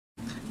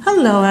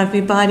Hello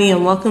everybody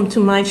and welcome to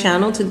my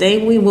channel.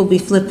 Today we will be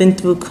flipping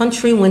through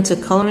Country Winter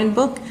Coloring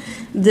Book.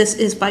 This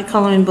is by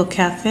Coloring Book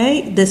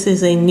Cafe. This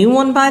is a new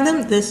one by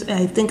them.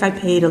 I think I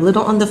paid a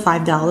little under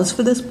 $5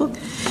 for this book.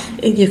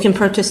 You can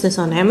purchase this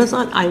on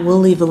Amazon. I will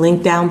leave a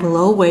link down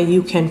below where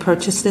you can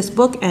purchase this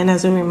book. And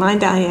as a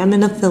reminder, I am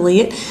an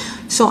affiliate,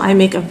 so I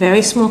make a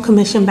very small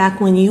commission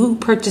back when you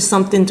purchase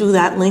something through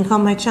that link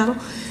on my channel.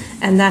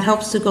 And that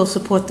helps to go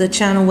support the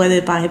channel, whether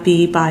it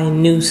be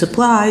buying new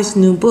supplies,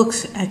 new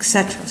books,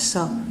 etc.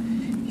 So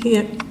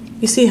here,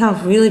 you see how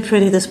really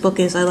pretty this book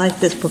is. I like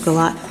this book a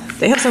lot.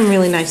 They have some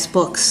really nice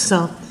books.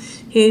 So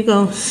here you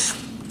go.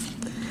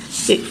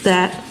 Get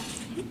that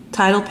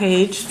title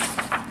page.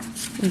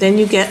 Then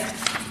you get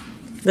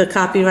the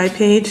copyright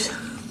page.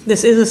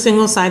 This is a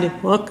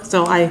single-sided book,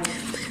 so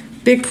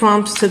big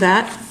prompts to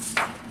that.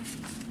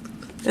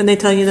 Then they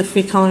tell you the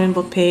free coloring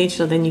book page,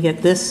 so then you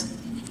get this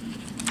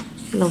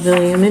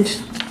lovely image.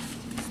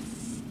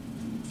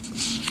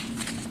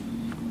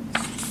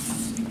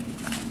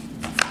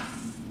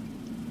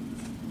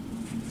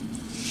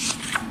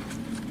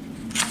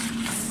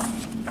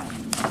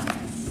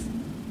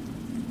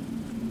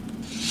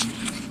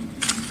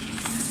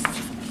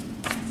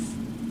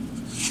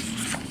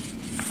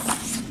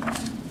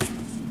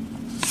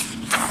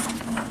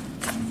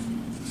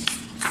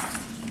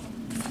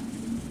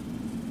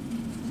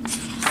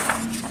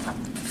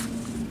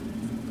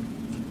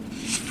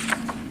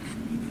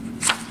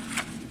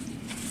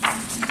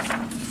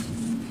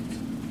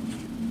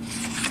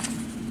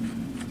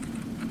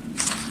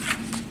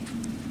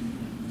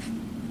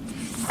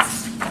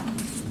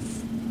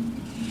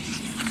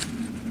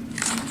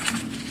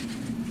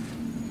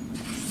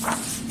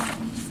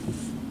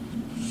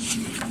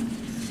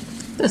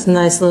 That's a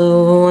nice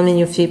little warming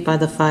your feet by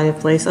the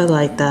fireplace. I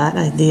like that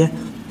idea.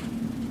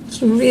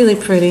 It's really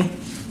pretty.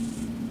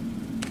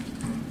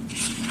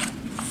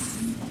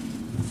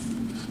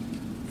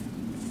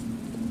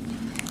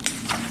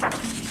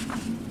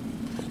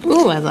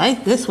 Ooh, I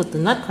like this with the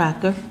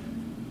nutcracker.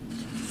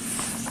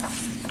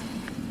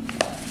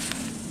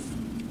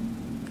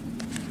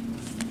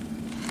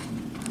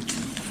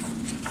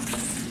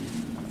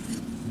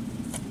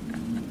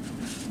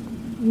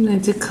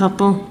 There's a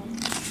couple.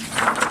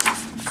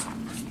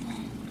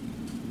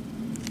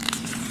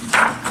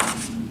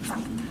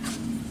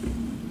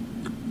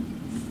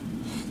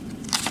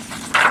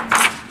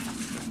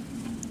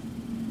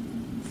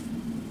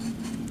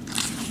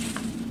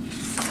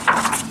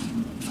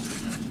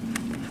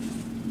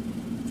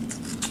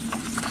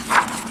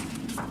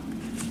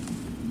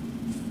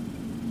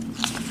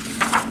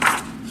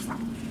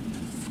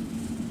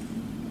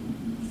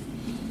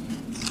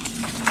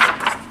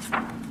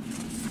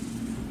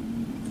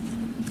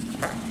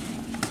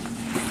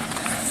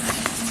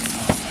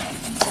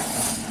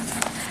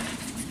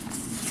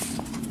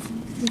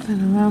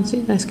 Turn around so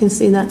you guys can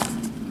see that.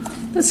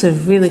 That's a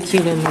really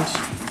cute image.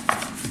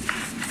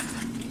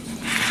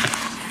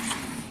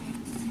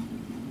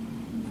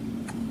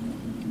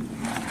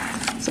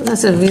 So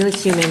that's a really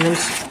cute image.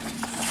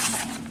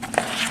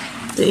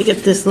 So you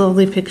get this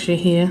lovely picture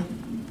here.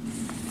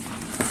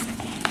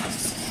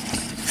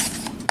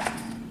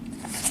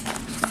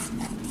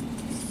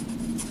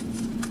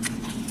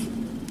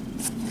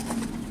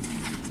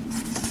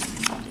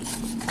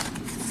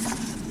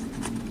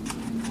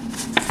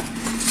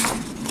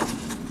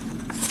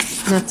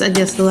 That's, I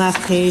guess, the last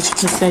page,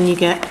 because then you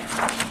get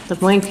the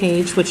blank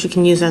page, which you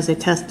can use as a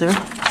tester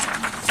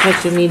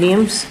with your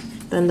mediums.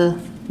 Then the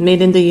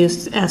made into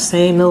use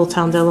essay,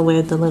 Middletown,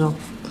 Delaware, the little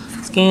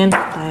scan,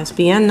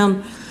 ISBN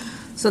number.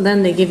 So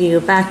then they give you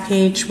a back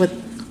page with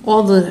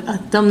all the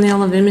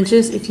thumbnail of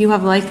images. If you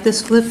have liked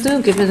this flip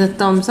through, give it a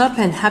thumbs up,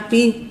 and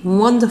happy,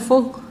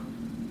 wonderful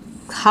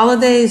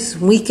holidays,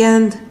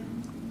 weekend,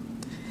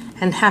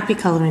 and happy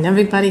coloring.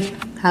 Everybody,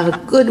 have a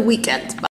good weekend. Bye.